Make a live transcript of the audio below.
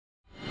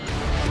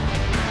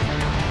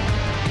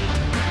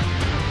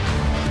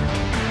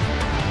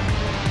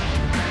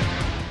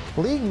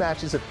League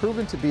matches have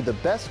proven to be the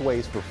best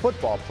ways for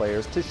football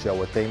players to show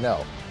what they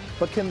know.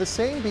 But can the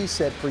same be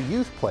said for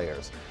youth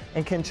players?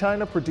 And can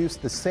China produce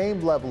the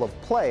same level of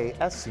play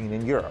as seen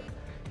in Europe?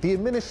 The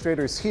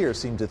administrators here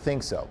seem to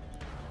think so.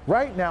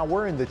 Right now,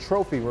 we're in the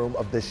trophy room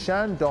of the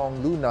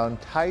Shandong Lunan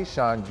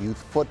Taishan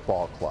Youth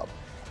Football Club,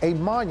 a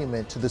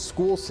monument to the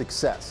school's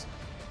success.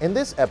 In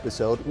this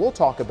episode, we'll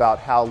talk about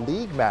how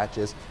league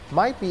matches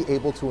might be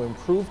able to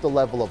improve the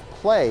level of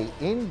play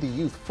in the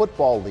youth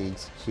football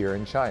leagues here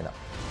in China.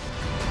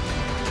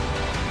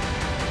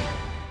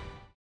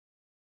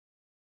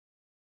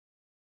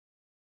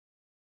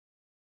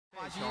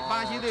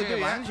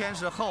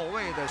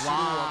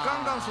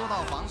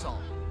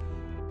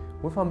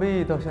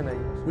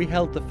 We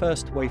held the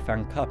first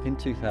Weifang Cup in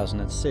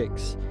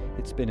 2006.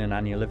 It's been an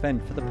annual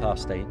event for the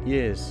past 8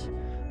 years.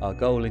 Our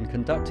goal in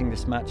conducting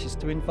this match is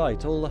to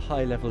invite all the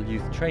high-level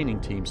youth training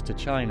teams to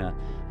China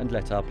and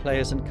let our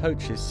players and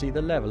coaches see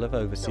the level of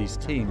overseas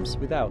teams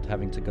without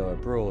having to go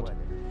abroad.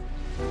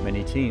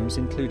 Many teams,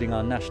 including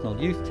our national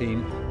youth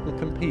team, will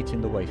compete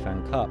in the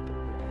Weifang Cup.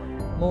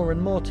 More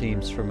and more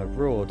teams from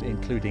abroad,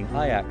 including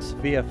Ajax,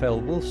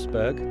 VfL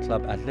Wolfsburg,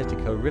 Club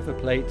Atletico River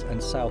Plate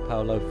and Sao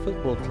Paulo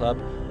Football Club,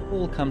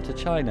 all come to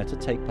China to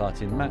take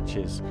part in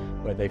matches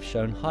where they've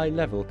shown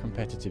high-level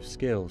competitive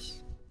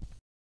skills.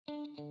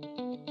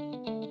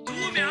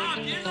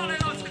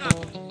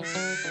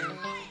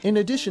 In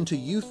addition to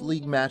youth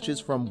league matches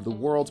from the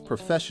world's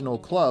professional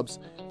clubs,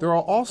 there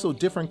are also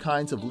different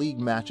kinds of league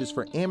matches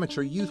for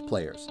amateur youth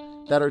players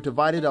that are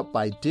divided up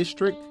by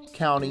district,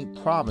 county,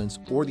 province,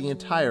 or the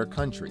entire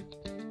country.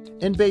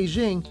 In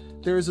Beijing,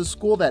 there is a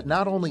school that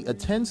not only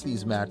attends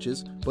these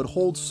matches, but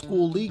holds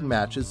school league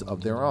matches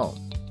of their own.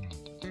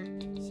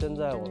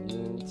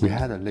 We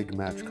had a league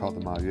match called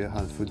the Ma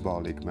Yuehan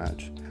Football League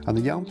match, and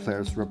the young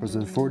players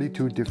represent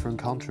 42 different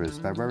countries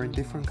by wearing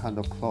different kinds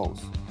of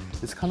clothes.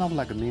 It's kind of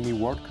like a mini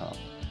World Cup.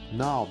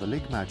 Now the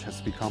league match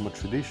has become a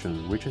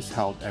tradition which is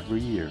held every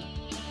year.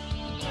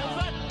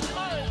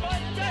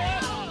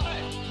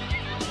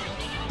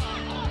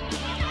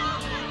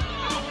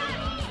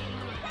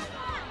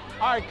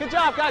 All right, good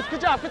job, guys, good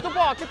job. Get the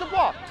ball, get the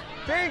ball.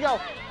 There you go,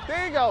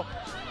 there you go.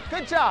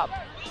 Good job.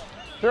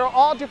 There are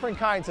all different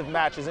kinds of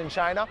matches in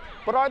China,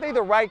 but are they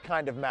the right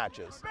kind of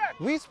matches?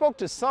 We spoke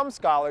to some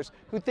scholars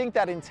who think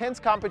that intense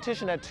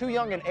competition at too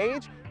young an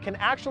age can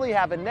actually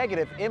have a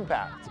negative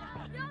impact.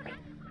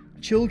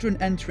 Children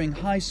entering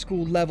high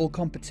school level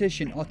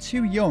competition are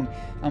too young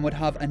and would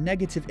have a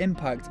negative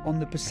impact on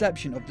the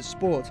perception of the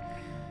sport.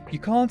 You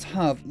can't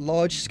have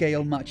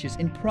large-scale matches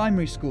in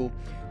primary school.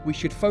 We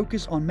should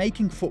focus on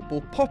making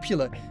football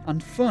popular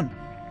and fun.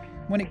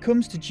 When it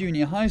comes to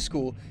junior high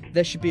school,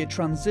 there should be a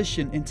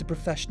transition into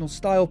professional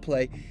style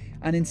play,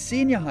 and in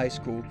senior high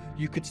school,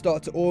 you could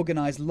start to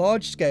organise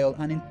large-scale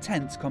and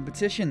intense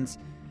competitions.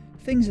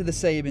 Things are the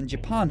same in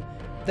Japan.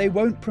 They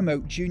won't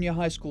promote junior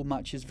high school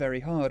matches very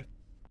hard.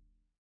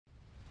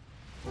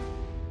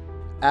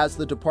 As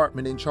the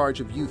department in charge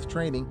of youth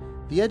training,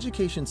 the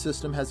education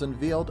system has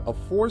unveiled a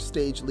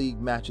 4-stage league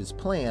matches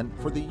plan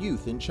for the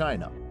youth in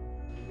China.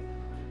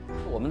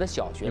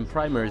 In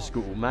primary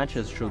school,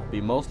 matches should be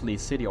mostly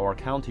city or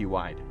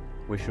county-wide.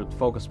 We should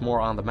focus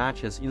more on the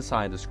matches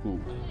inside the school,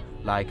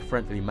 like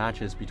friendly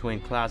matches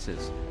between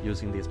classes,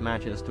 using these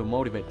matches to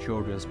motivate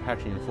children's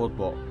passion in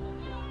football.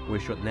 We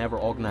should never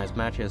organize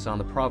matches on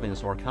the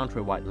province or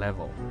countrywide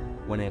level.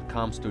 When it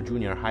comes to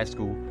junior high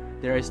school,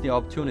 there is the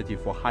opportunity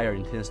for higher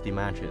intensity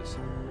matches.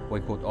 We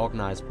could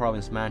organize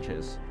province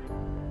matches.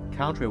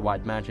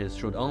 Countrywide matches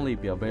should only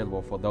be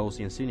available for those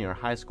in senior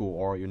high school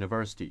or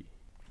university.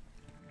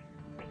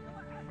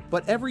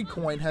 But every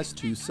coin has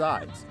two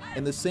sides,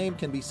 and the same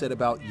can be said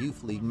about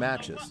youth league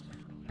matches.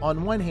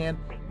 On one hand,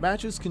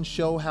 matches can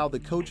show how the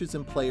coaches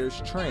and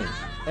players train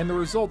and the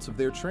results of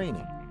their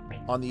training.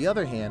 On the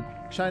other hand,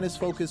 China's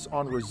focus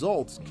on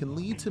results can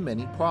lead to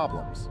many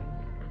problems.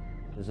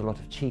 There's a lot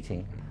of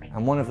cheating,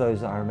 and one of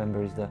those that I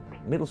remember is the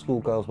Middle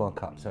School Girls World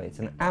Cup. So it's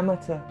an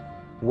amateur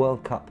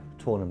World Cup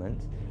tournament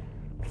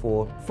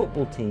for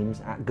football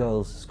teams at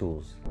girls'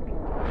 schools.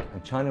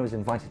 And China was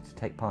invited to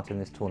take part in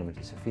this tournament.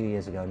 It's a few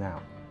years ago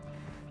now.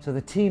 So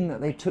the team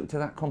that they took to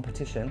that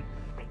competition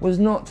was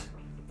not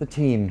the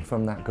team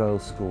from that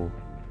girls' school.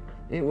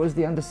 It was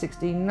the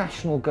under-16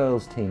 national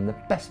girls team, the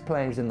best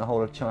players in the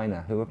whole of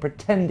China, who were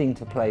pretending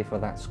to play for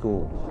that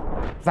school.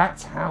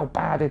 That's how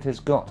bad it has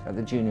got at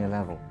the junior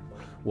level.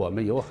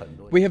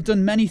 We have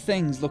done many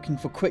things looking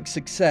for quick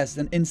success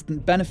and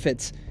instant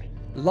benefits.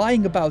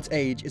 Lying about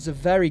age is a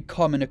very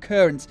common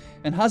occurrence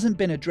and hasn't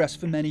been addressed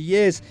for many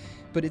years,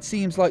 but it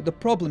seems like the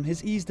problem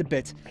has eased a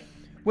bit.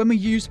 When we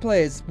use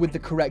players with the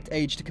correct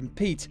age to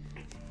compete,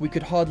 we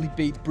could hardly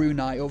beat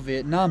Brunei or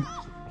Vietnam.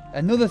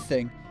 Another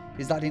thing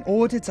is that in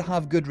order to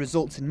have good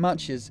results in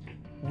matches,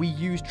 we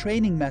use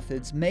training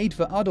methods made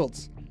for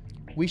adults.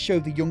 We show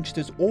the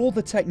youngsters all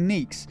the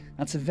techniques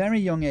at a very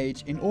young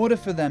age in order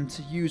for them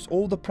to use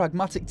all the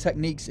pragmatic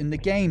techniques in the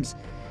games,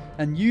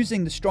 and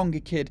using the stronger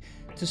kid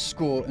to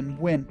score and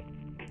win.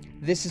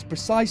 This is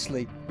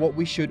precisely what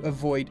we should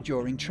avoid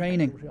during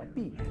training.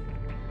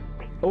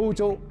 欧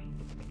洲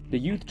The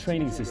youth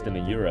training system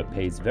in Europe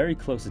pays very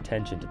close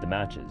attention to the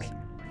matches.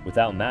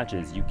 Without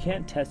matches, you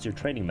can't test your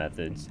training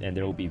methods and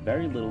there will be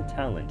very little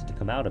talent to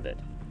come out of it.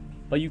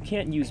 But you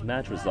can't use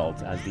match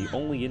results as the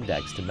only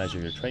index to measure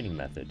your training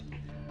method.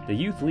 The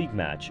youth league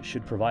match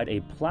should provide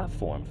a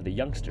platform for the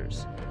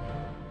youngsters.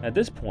 At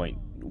this point,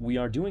 we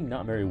are doing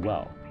not very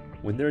well.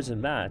 When there's a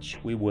match,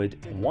 we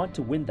would want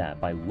to win that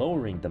by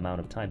lowering the amount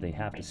of time they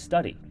have to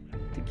study,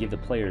 to give the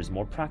players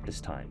more practice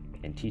time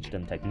and teach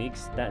them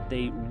techniques that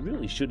they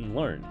really shouldn't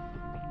learn.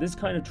 This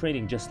kind of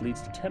training just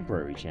leads to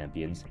temporary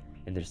champions,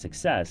 and their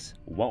success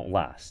won't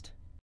last.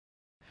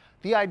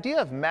 The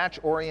idea of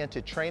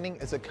match-oriented training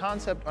is a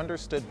concept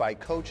understood by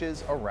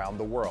coaches around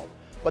the world.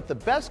 But the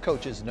best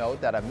coaches know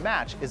that a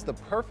match is the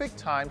perfect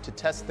time to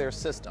test their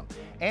system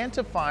and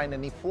to find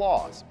any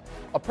flaws.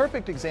 A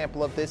perfect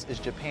example of this is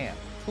Japan,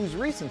 whose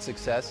recent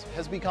success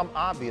has become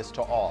obvious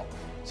to all.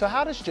 So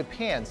how does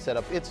Japan set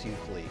up its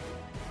youth league?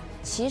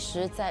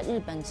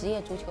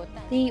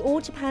 The All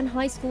Japan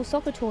High School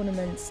Soccer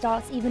Tournament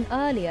starts even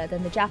earlier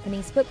than the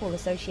Japanese Football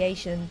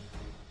Association.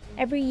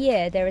 Every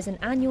year there is an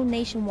annual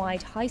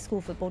nationwide high school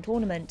football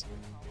tournament,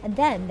 and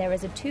then there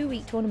is a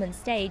 2-week tournament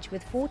stage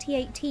with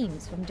 48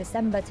 teams from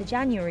December to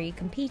January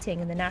competing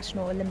in the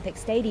National Olympic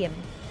Stadium.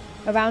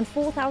 Around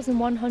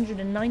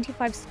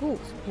 4,195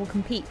 schools will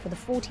compete for the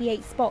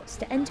 48 spots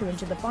to enter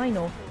into the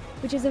final,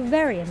 which is a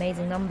very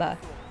amazing number.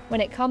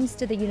 When it comes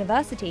to the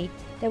university,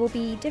 there will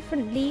be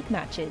different league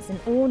matches in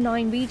all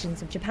 9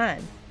 regions of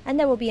Japan, and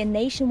there will be a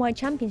nationwide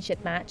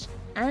championship match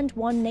and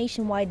one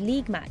nationwide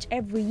league match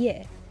every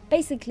year.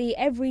 Basically,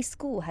 every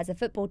school has a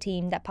football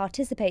team that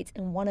participates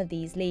in one of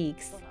these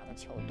leagues.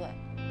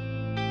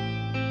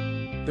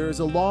 There is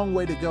a long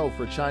way to go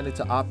for China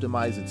to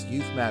optimize its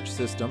youth match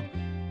system,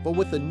 but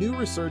with a new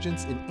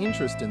resurgence in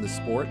interest in the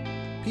sport,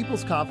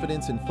 people's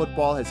confidence in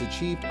football has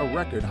achieved a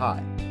record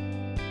high.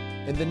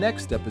 In the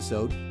next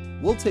episode,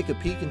 we'll take a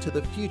peek into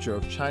the future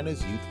of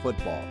China's youth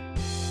football.